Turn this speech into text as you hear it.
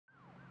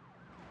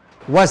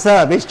What's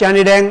up? It's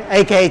Johnny Deng,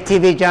 aka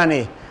TV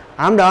Johnny.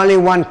 I'm the only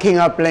one king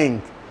of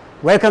bling.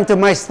 Welcome to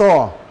my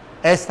store,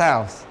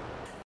 S-Styles.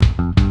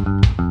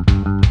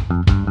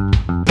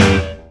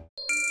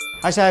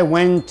 Actually, I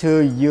went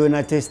to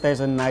United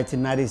States in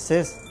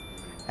 1996,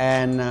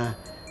 and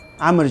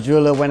I'm a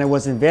jeweler when I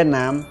was in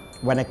Vietnam.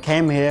 When I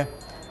came here,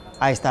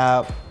 I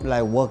started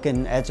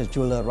working as a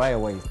jeweler right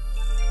away.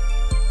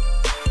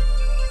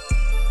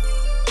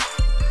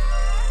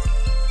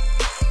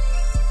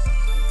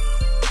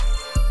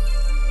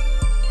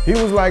 He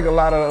was like a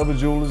lot of other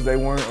jewelers. They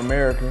weren't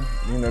American,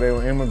 you know, they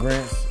were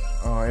immigrants,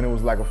 and it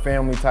was like a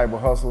family type of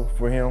hustle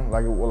for him,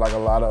 like a lot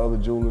of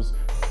other jewelers.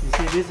 You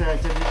see, this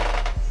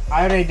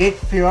I already did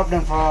few of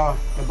them for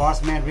the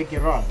boss man Ricky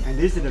Roth, and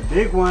this is the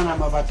big one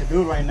I'm about to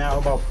do right now,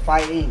 about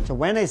 5 inch. So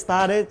when they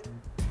started,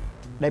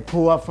 they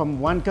pull up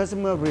from one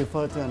customer,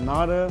 refer to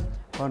another,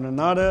 from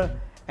another,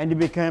 and it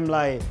became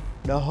like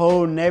the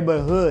whole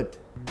neighborhood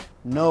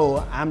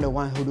know I'm the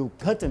one who do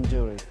custom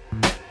jewelry.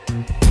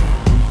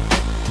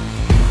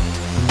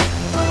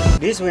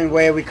 This one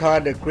where we call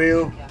the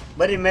grill,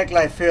 but it make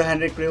like few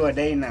hundred grill a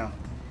day now.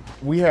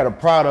 We had a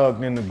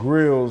product in the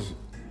grills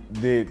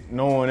that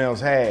no one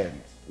else had,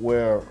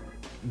 where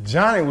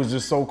Johnny was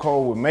just so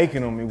cold with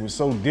making them. It was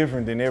so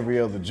different than every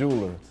other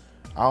jeweler.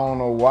 I don't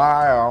know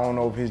why. I don't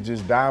know if his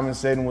just diamond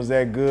setting was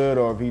that good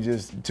or if he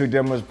just took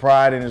that much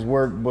pride in his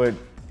work, but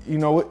you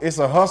know, it's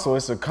a hustle,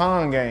 it's a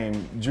con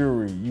game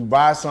jewelry. You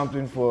buy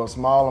something for a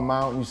small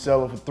amount, you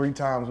sell it for 3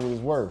 times what it's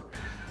worth.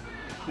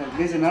 Now,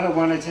 this is another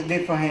one I just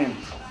did for him.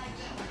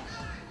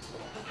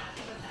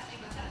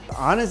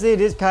 Honestly,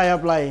 this kind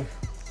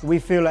of we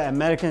feel like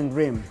American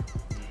dream.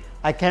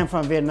 I came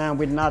from Vietnam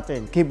with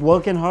nothing. Keep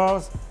working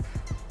hard,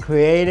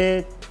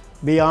 creative,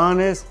 be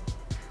honest,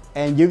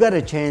 and you got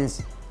a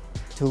chance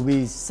to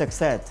be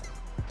success.